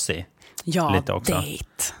coola posse. Ja, lite också.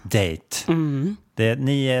 Date.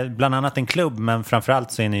 Ni är bland annat en klubb, men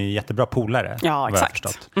framförallt så är ni ju jättebra polare. Ja,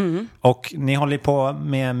 exakt. Och ni håller på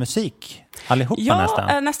med musik allihopa nästan.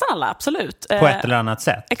 Ja, nästan alla, absolut. På ett eller annat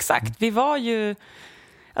sätt. Exakt. Vi var ju,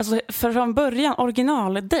 alltså från början,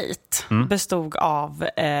 originaldejt bestod av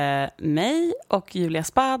mig och Julia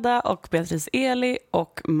Spada och Beatrice Eli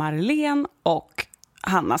och Marlene och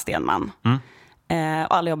Hanna Stenman.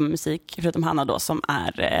 Och alla jobbar med musik, förutom Hanna då, som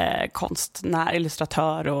är konstnär,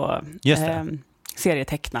 illustratör och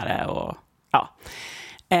serietecknare och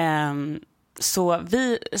så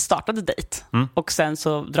vi startade dejt och sen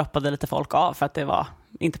så droppade lite folk av för att det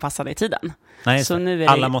inte passade i tiden. Nej, så nu är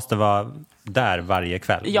alla måste vara där varje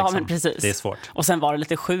kväll. Ja, liksom. Men precis. Det är svårt. Och sen var det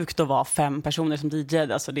lite sjukt att vara 5 personer som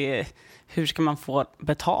DJ:ade. Alltså hur ska man få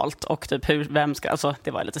betalt och typ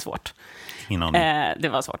det var lite svårt. Det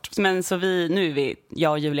var svårt. Men så nu är vi,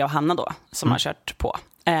 jag, Julia och Hanna då, som har kört på.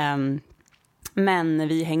 Men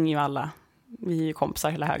vi hänger ju alla, vi är ju kompisar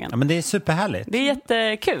hela högen. Ja, men det är superhärligt. Det är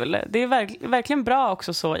jättekul. Det är verkligen bra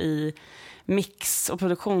också så i mix- och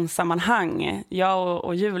produktionssammanhang. Jag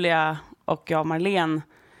och Julia och jag och Marlene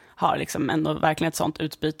har liksom ändå verkligen ett sånt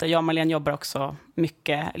utbyte. Jag och Marlene jobbar också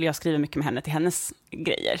mycket, eller jag skriver mycket med henne till hennes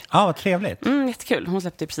grejer. Ja, vad trevligt. Jättekul. Hon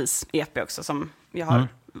släppte precis EP också som jag har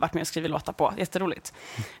varit med och skrivit låtar på. Jätteroligt.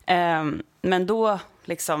 Men då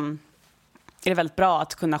liksom är det väldigt bra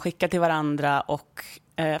att kunna skicka till varandra och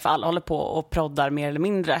för alla håller på och proddar mer eller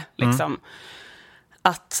mindre liksom.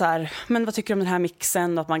 Att så här, men vad tycker du om den här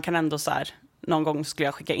mixen? Och att man kan ändå så här, någon gång skulle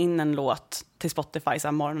jag skicka in en låt till Spotify så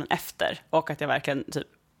här morgonen efter, och att jag verkligen typ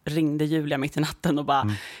ringde Julia mitt i natten och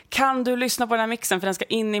bara, kan du lyssna på den här mixen för den ska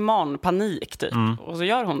in imorgon, panik typ. Och så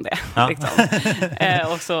gör hon det liksom.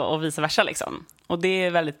 Och vice versa liksom. Och det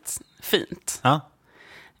är väldigt fint.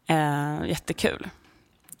 Jättekul.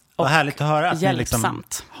 Vad härligt att höra att ni liksom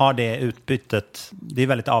hjälpsamt. har det utbytet. Det är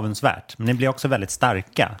väldigt avundsvärt. Men ni blir också väldigt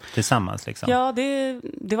starka tillsammans. Liksom. Ja,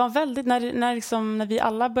 det var väldigt... När vi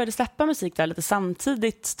alla började släppa musik där lite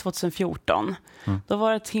samtidigt 2014, då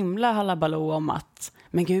var det ett himla halabaloo om att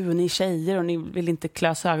men gud, ni är tjejer och ni vill inte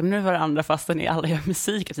klösa ögonen över varandra fast ni alla gör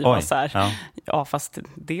musik. Typ var så här, ja, fast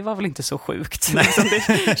det var väl inte så sjukt. Liksom,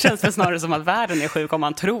 det känns väl snarare som att världen är sjuk om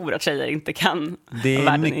man tror att tjejer inte kan. Det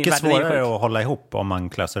är mycket svårare att hålla ihop om man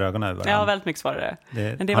klösar ögonen över varandra. Ja, väldigt mycket svårare.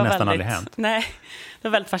 Men det har nästan aldrig hänt. Nej, det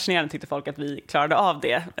var väldigt fascinerande tyckte folk att vi klarade av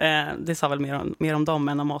det. Det sa väl mer om dem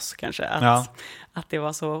än om oss kanske, att det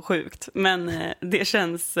var så sjukt. Men det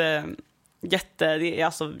känns...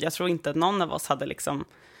 jag tror inte att någon av oss hade liksom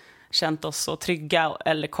känt oss så trygga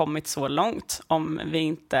eller kommit så långt om vi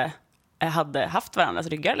inte hade haft varandras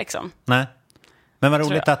ryggar liksom. Nej. Men vad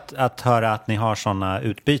roligt att höra att ni har såna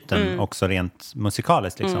utbyten också rent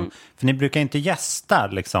musikaliskt liksom. För ni brukar inte gästa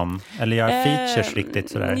liksom, eller göra features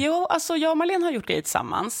riktigt sådär. Jo, alltså jag och Marlene har gjort det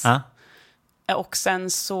tillsammans. Och sen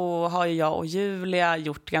så har jag och Julia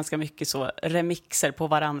gjort ganska mycket så remixer på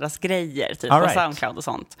varandras grejer, typ på SoundCloud och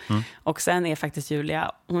sånt. Och sen är faktiskt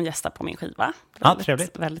Julia, hon gästar på min skiva.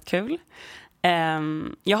 Trevligt. Väldigt kul.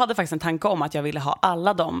 Jag hade faktiskt en tanke om att jag ville ha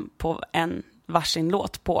alla dem på en varsin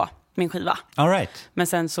låt på min skiva. Men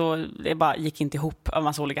sen så det bara gick inte ihop av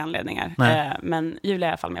massa olika anledningar. Men Julia är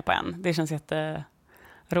i alla fall med på en. Det känns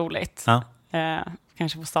jätteroligt.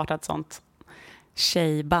 Kanske få starta ett sånt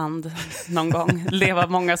tjejband någon gång. Det var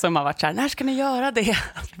många som har varit så här, när ska ni göra det?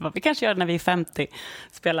 Vi kanske gör det när vi är 50.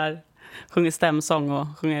 Sjunger stämsång och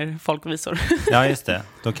sjunger folkvisor. Ja, just det.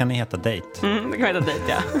 Då kan ni heta Date. Då kan vi heta Date,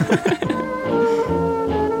 ja.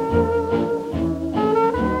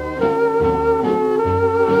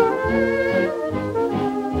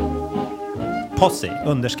 Posse,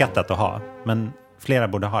 underskattat att ha. Men flera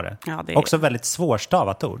borde ha det. Ja, det är... Också väldigt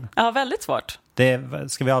svårstavat ord. Ja, väldigt svårt.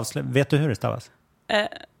 Ska vi avslöja? Vet du hur det stavas?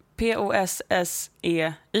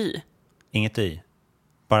 P-O-S-S-E-Y. Inget y.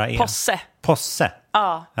 Bara e. Posse.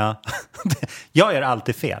 Ja. Jag gör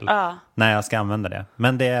alltid fel när jag ska använda det.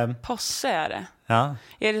 Men det... Posse är det. Ja.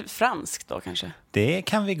 Är det franskt då kanske? Det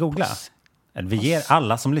kan vi googla. Vi ger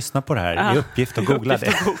alla som lyssnar på det här i uppgift att googla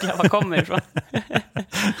det. Vad kommer det ifrån?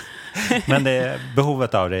 Men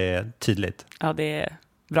behovet av det är tydligt. Ja, det är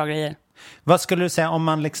bra grejer. Vad skulle du säga om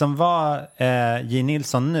man liksom var J.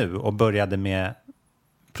 Nilsson nu och började med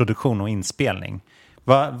produktion och inspelning?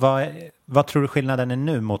 Vad tror du skillnaden är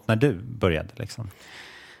nu mot när du började? Liksom?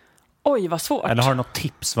 Oj, vad svårt. Eller har du något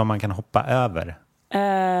tips vad man kan hoppa över?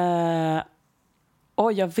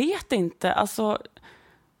 Jag vet inte. Alltså,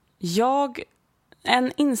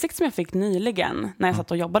 en insikt som jag fick nyligen när jag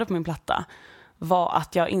satt och jobbade på min platta var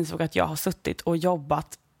att jag insåg att jag har suttit och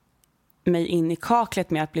jobbat mig in i kaklet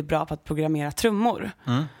med att bli bra på att programmera trummor.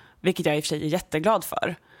 Vilket jag i och för sig är jätteglad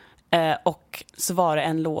för. Och så var det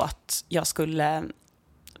en låt jag skulle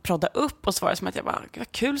prodda upp och så var det som att jag bara,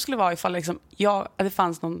 vad kul skulle det vara ifall liksom, det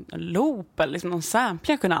fanns någon loop eller liksom någon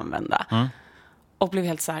sample jag kunde använda. Och blev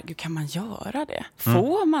helt så här, gud, kan man göra det?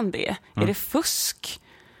 Får man det? Är det fusk?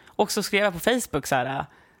 Och så skrev jag på Facebook så här,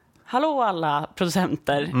 hallå alla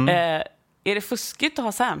producenter, är det fuskigt att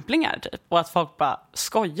ha samplingar typ? Och att folk bara,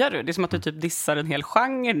 skojar du? Det är som att du typ dissar en hel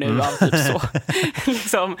genre nu av typ så.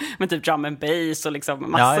 Liksom, med typ drum and bass och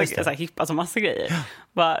liksom massa så här, hip, alltså massa grejer.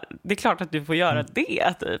 Bara, det är klart att du får göra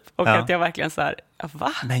det typ. Och att jag verkligen så här,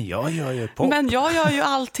 va? Men jag gör ju pop. Men jag gör ju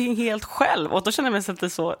allting helt själv. Och då känner jag mig lite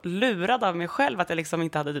så lurad av mig själv att jag liksom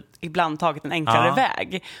inte hade typ, ibland tagit en enklare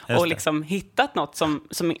väg. Och liksom hittat något som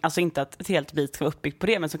alltså inte att ett helt bit ska vara uppbyggt på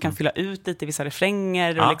det, men som kan fylla ut lite vissa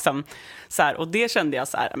refränger och liksom så här, och det kände jag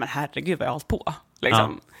så här, men herregud vad jag har hållit på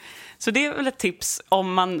liksom. Så det är väl ett tips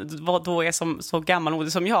om man då är så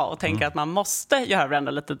gammalmodig som jag och tänker att man måste göra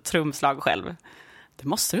varandra lite trumslag själv. Det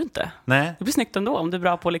måste du inte. Nej. Det blir snyggt ändå om du är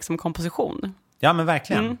bra på liksom komposition. Ja, men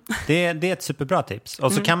verkligen. Det är ett superbra tips.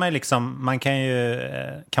 Och så kan man ju liksom, man kan ju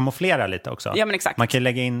kamouflera lite också. Ja, men exakt. Man kan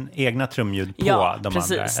lägga in egna trumljud på de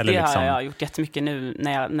precis. andra. Eller det har jag gjort jättemycket nu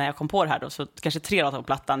när jag kom på det här då. Så kanske 3 låtar på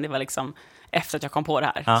plattan, det var liksom efter att jag kom på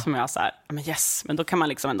det här som jag så här, men yes, men då kan man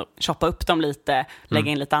liksom ändå choppa upp dem lite,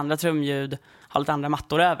 lägga in lite andra trumljud, ha lite andra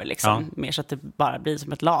mattor över liksom, mer så att det bara blir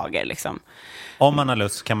som ett lager liksom. Om man har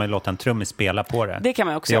lust kan man ju låta en trummis spela på det. Det kan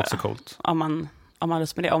man också göra. Det är också coolt. Om man har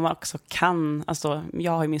lust med det. Om man också kan, alltså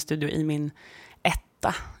jag har ju min studio i min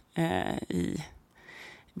etta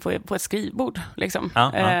på ett skrivbord liksom.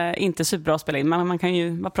 Inte superbra att spela in, men man kan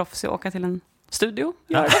ju vara proffsig och åka till en studio,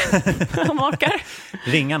 göra det om man orkar.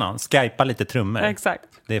 Ringa någon, skypa lite trummor. Exakt.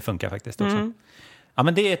 Det funkar faktiskt också. Ja,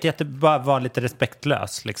 men det är bara vara lite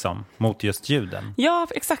respektlös liksom, mot just ljuden. Ja,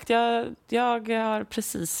 exakt. Jag har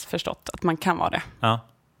precis förstått att man kan vara det. Ja,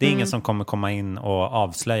 det är ingen som kommer komma in och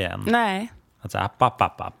avslöja en. Nej. Alltså, app.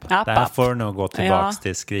 Det här får nog gå tillbaks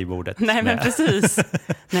till skrivbordet. Nej, men precis.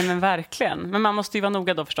 Nej, men verkligen. Men man måste ju vara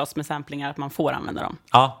noga då förstås med samplingar, att man får använda dem.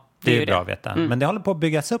 Ja, det är ju bra att veta. Men det håller på att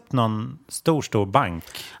byggas upp någon stor bank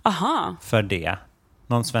för det.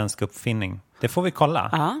 Någon svensk uppfinning. Det får vi kolla.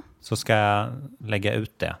 Aha. Så ska jag lägga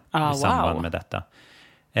ut det i samband med detta.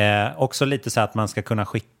 Också lite så att man ska kunna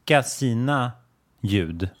skicka sina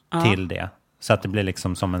ljud till det. Så att det blir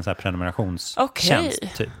liksom som en så här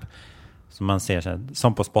prenumerationstjänst typ. Så man ser så här,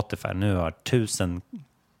 som på Spotify. Nu har 1000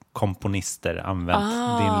 komponister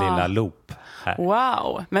använt din lilla loop här.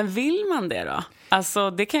 Wow, men vill man det då?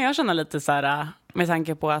 Alltså det kan jag känna lite så här med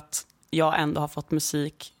tanke på att jag ändå har fått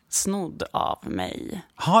musik snodd av mig.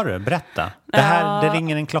 Har du? Berätta. Det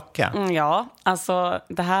ringer en klocka. Ja, alltså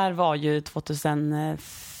det här var ju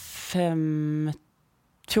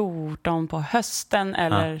 2014 på hösten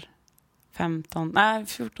eller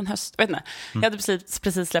 14 höst, vet inte. Jag hade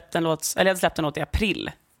precis släppt en låt, eller jag hade släppt en låt i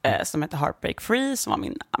april som heter Heartbreak Free, som var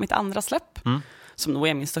mitt andra släpp. Som nog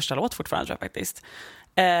är min största låt fortfarande, tror jag faktiskt.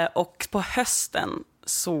 Och på hösten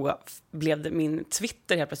så blev det min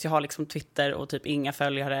Twitter helt plötsligt. Jag har liksom Twitter och typ inga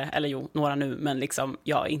följare, eller jo, några nu, men liksom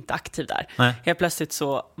jag är inte aktiv där. Nej. Helt plötsligt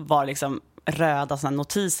så var liksom röda såna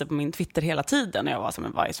notiser på min Twitter hela tiden, och jag var så,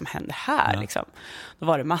 men vad är det som händer här? Liksom. Då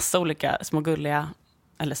var det massa olika små gulliga,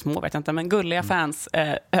 eller små vet jag inte, men gulliga fans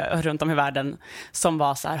runt om i världen som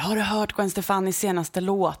var så här: har du hört Gwen Stefani's senaste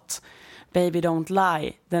låt? Baby Don't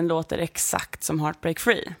Lie. Den låter exakt som Heartbreak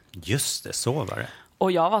Free. Just det, så var det.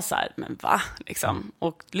 Och jag var så här, men va? Liksom.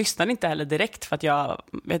 Och lyssnade inte heller direkt för att jag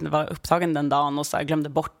vet inte, var upptagen den dagen och så här, glömde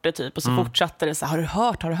bort det typ. Och så fortsatte det så här, har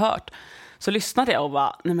du hört? Så lyssnade jag och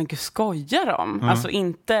bara, nej men gud, skojar de? Alltså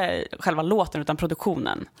inte själva låten utan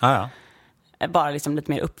produktionen. Ja. Bara liksom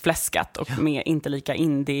lite mer uppfläskat och mer, inte lika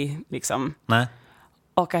indie liksom. Nej.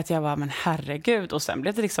 Och att jag var, men herregud. Och sen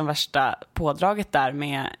blev det liksom värsta pådraget där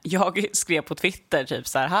med, jag skrev på Twitter typ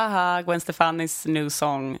så här, haha, Gwen Stefani's new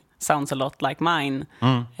song sounds a lot like mine.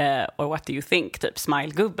 Or what do you think? Typ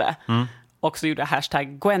smile-gubbe. Och så gjorde jag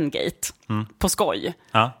hashtag Gwengate på skoj.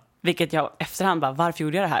 Ja. Vilket jag efterhand bara, varför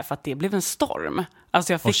gjorde jag det här? För att det blev en storm.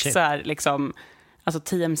 Alltså jag fick så här liksom, alltså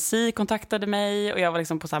TMZ kontaktade mig och jag var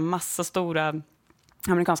liksom på så här massa stora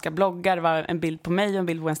amerikanska bloggar. Det var en bild på mig och en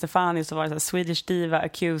bild på Gwen Stefani, och så var det så här, Swedish diva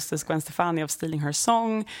accuses Gwen Stefani of stealing her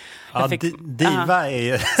song. Ja, diva är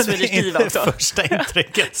ju Swedish diva också. Första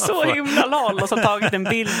intrycket. Så himla lol. Och så tagit en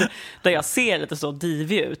bild där jag ser lite så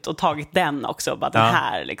divig ut och tagit den också, bara den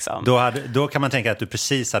här liksom. Då kan man tänka att du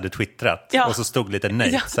precis hade twittrat och så stod lite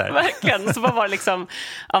nöjt så här. Verkligen. Så var det liksom,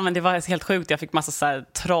 ja men det var helt sjukt. Jag fick massa så här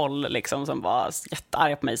troll liksom som var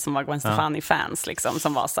jättearga på mig, som var Gwen Stefani-fans liksom,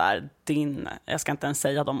 som var så här, jag ska inte ens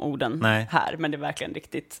säga de orden här, men det är verkligen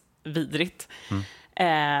riktigt vidrigt.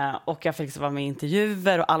 Och jag fick vara med i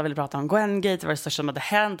intervjuer och alla ville prata om Gwengate. Det var det största som hade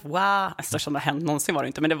hänt. Wow, det största som hade hänt någonsin var det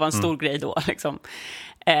inte, men det var en stor grej då liksom.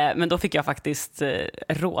 Men då fick jag faktiskt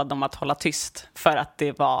råd om att hålla tyst, för att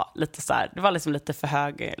det var lite så här, det var liksom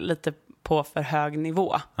lite på för hög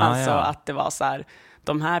nivå. Att det var så här,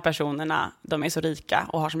 de här personerna, de är så rika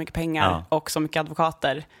och har så mycket pengar och så mycket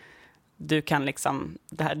advokater. Du kan liksom,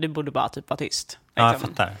 du borde bara typ vara tyst. Liksom. Ja, jag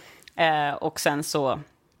fattar. Och sen så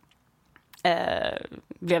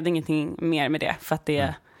blev det ingenting mer med det, för att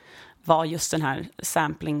det var just den här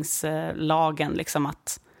samplingslagen liksom,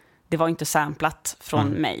 att det var inte samplat från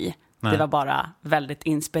mig. Nej. Det var bara väldigt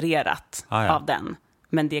inspirerat av den.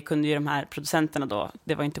 Men det kunde ju de här producenterna då,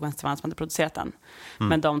 det var inte Gwen Stefani som hade producerat den.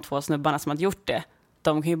 Men de 2 snubbarna som hade gjort det,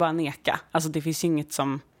 de kan ju bara neka. Alltså det finns inget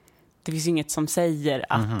som säger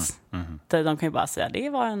att de kan ju bara säga det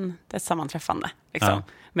var ett sammanträffande liksom.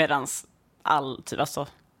 Medans typ, alltså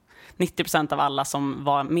 90% av alla som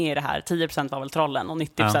var med i det här, 10% var väl trollen och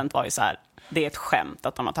 90% var ju så här, det är ett skämt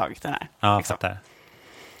att de har tagit den här. Ja, liksom. fattar.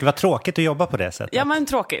 Det var tråkigt att jobba på det sättet. Ja, men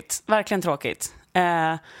tråkigt. Verkligen tråkigt.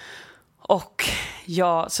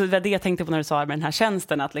 Så det var det jag tänkte på när du sa med den här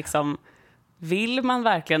tjänsten, att liksom, vill man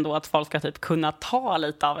verkligen då att folk ska typ kunna ta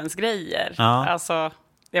lite av ens grejer? Ja. Alltså,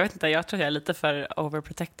 jag vet inte, jag tror jag är lite för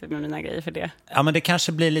overprotective med mina grejer för det. Ja, men det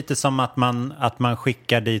kanske blir lite som att man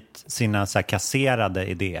skickar dit sina så här kasserade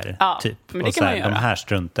idéer. Ja, typ. Men det och kan så här, man göra. de här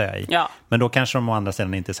struntar jag i. Ja. Men då kanske de å andra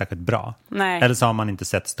sidan inte är särskilt bra. Nej. Eller så har man inte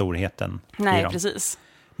sett storheten i dem. Precis.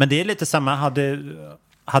 Men det är lite samma,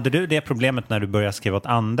 hade du det problemet när du började skriva åt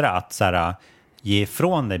andra, att så här, ge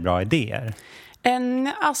ifrån dig bra idéer?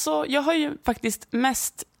 Alltså, jag har ju faktiskt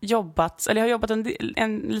mest jobbat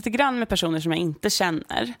lite grann med personer som jag inte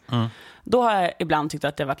känner. Då har jag ibland tyckt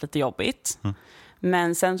att det har varit lite jobbigt.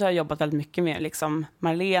 Men sen så har jag jobbat väldigt mycket med liksom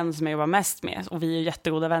Marlene som jag jobbar mest med. Och vi är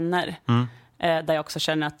jättegoda vänner. Där jag också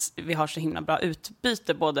känner att vi har så himla bra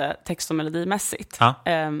utbyte både text- och melodimässigt.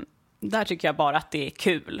 Där tycker jag bara att det är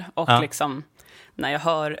kul. Och liksom, när jag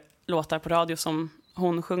hör låtar på radio som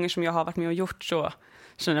hon sjunger som jag har varit med och gjort, så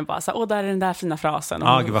känner jag bara så här, där är den där fina frasen. Och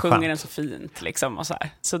hon sjunger den så fint. Liksom, och så här.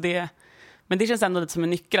 Så men det känns ändå lite som en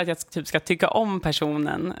nyckel att jag typ ska tycka om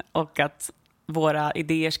personen. Och att våra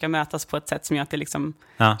idéer ska mötas på ett sätt som gör att det liksom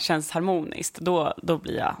känns harmoniskt. Då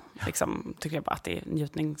blir jag liksom, tycker jag bara att det är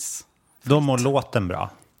njutnings... Då mår låten bra.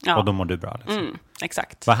 Och då mår du bra. Liksom.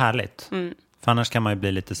 Exakt. Vad härligt. För annars kan man ju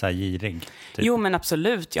bli lite så här girig. Typ. Jo, men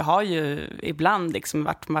absolut. Jag har ju ibland liksom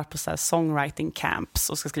varit på så här songwriting camps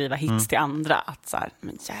och ska skriva hits till andra. Att så här,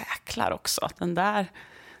 men jäklar också. Att den där...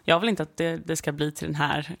 Jag vill inte att det ska bli till den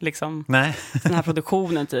här, liksom, den här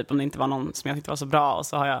produktionen typ. Om det inte var någon som jag tyckte var så bra. Och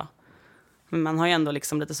så har jag... Men man har ju ändå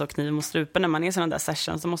liksom lite så kniv mot strupen när man är i sådana där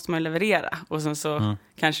sessions, så måste man ju leverera. Och sen så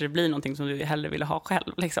kanske det blir någonting som du hellre ville ha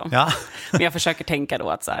själv. Liksom. Men jag försöker tänka då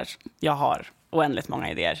att så här, jag har oändligt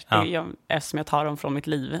många idéer. Eftersom jag tar dem från mitt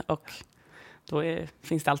liv. Och då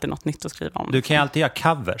finns det alltid något nytt att skriva om. Du kan ju alltid göra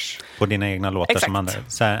covers på dina egna låtar. Exakt. Som andra.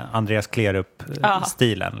 Så här, Andreas klär upp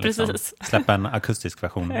stilen. Liksom. Precis. Släppa en akustisk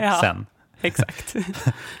version sen. Exakt.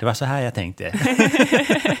 Det var så här jag tänkte.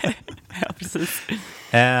 Ja, precis.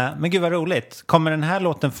 Men gud vad roligt. Kommer den här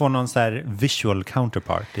låten få någon så här visual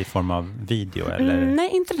counterpart i form av video? Eller? Nej,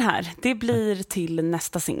 inte den här. Det blir till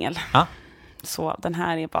nästa singel. Så den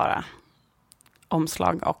här är bara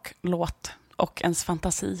omslag och låt och ens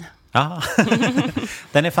fantasi.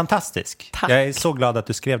 Den är fantastisk. Tack. Jag är så glad att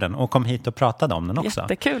du skrev den och kom hit och pratade om den också.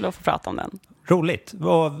 Jättekul att få prata om den. Roligt.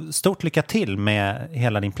 Och stort lycka till med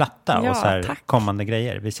hela din platta och så här kommande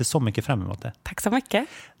grejer. Vi ser så mycket fram emot det. Tack så mycket.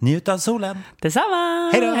 Njut av solen.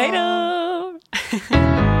 Detsamma. Hej då. Hej då.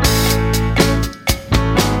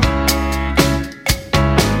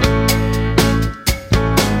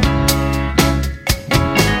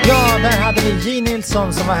 Ja, där hade vi J.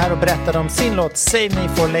 Nilsson som var här och berättade om sin låt Save Me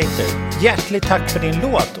For Later. Hjärtligt tack för din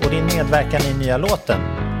låt och din medverkan i nya låten.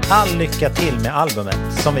 All lycka till med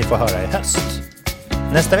albumet som vi får höra i höst.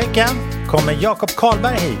 Nästa vecka kommer Jakob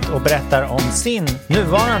Karlberg hit och berättar om sin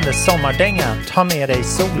nuvarande sommardänga Ta med dig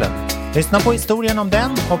solen. Lyssna på historien om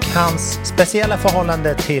den och hans speciella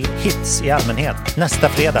förhållande till hits i allmänhet nästa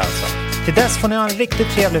fredag alltså. Till dess får ni ha en riktigt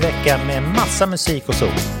trevlig vecka med massa musik och sol.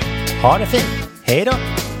 Ha det fint. Hej då!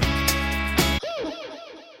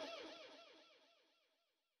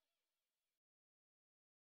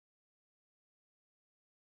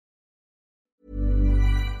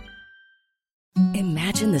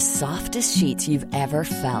 Imagine the softest sheets you've ever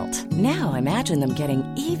felt. Now imagine them getting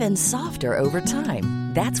even softer over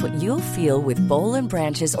time. That's what you'll feel with Boll &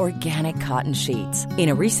 Branch's organic cotton sheets. In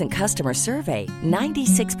a recent customer survey,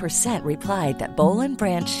 96% replied that Boll &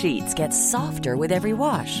 Branch sheets get softer with every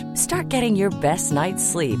wash. Start getting your best night's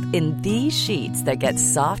sleep in these sheets that get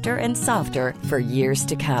softer and softer for years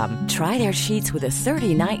to come. Try their sheets with a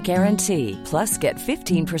 30-night guarantee. Plus, get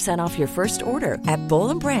 15% off your first order at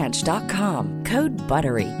bollandbranch.com. Code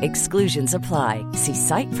BUTTERY. Exclusions apply. See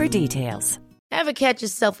site for details. Ever catch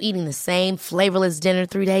yourself eating the same flavorless dinner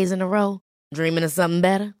 3 days in a row? Dreaming of something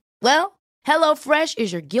better? Well, HelloFresh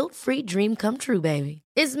is your guilt-free dream come true, baby.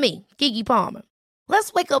 It's me, Keke Palmer.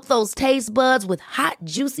 Let's wake up those taste buds with hot,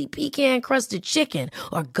 juicy pecan-crusted chicken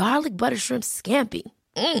or garlic butter shrimp scampi.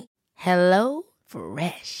 Hello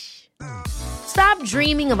Fresh. Stop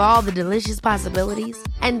dreaming of all the delicious possibilities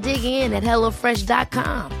and dig in at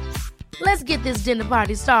HelloFresh.com. Let's get this dinner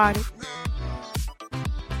party started.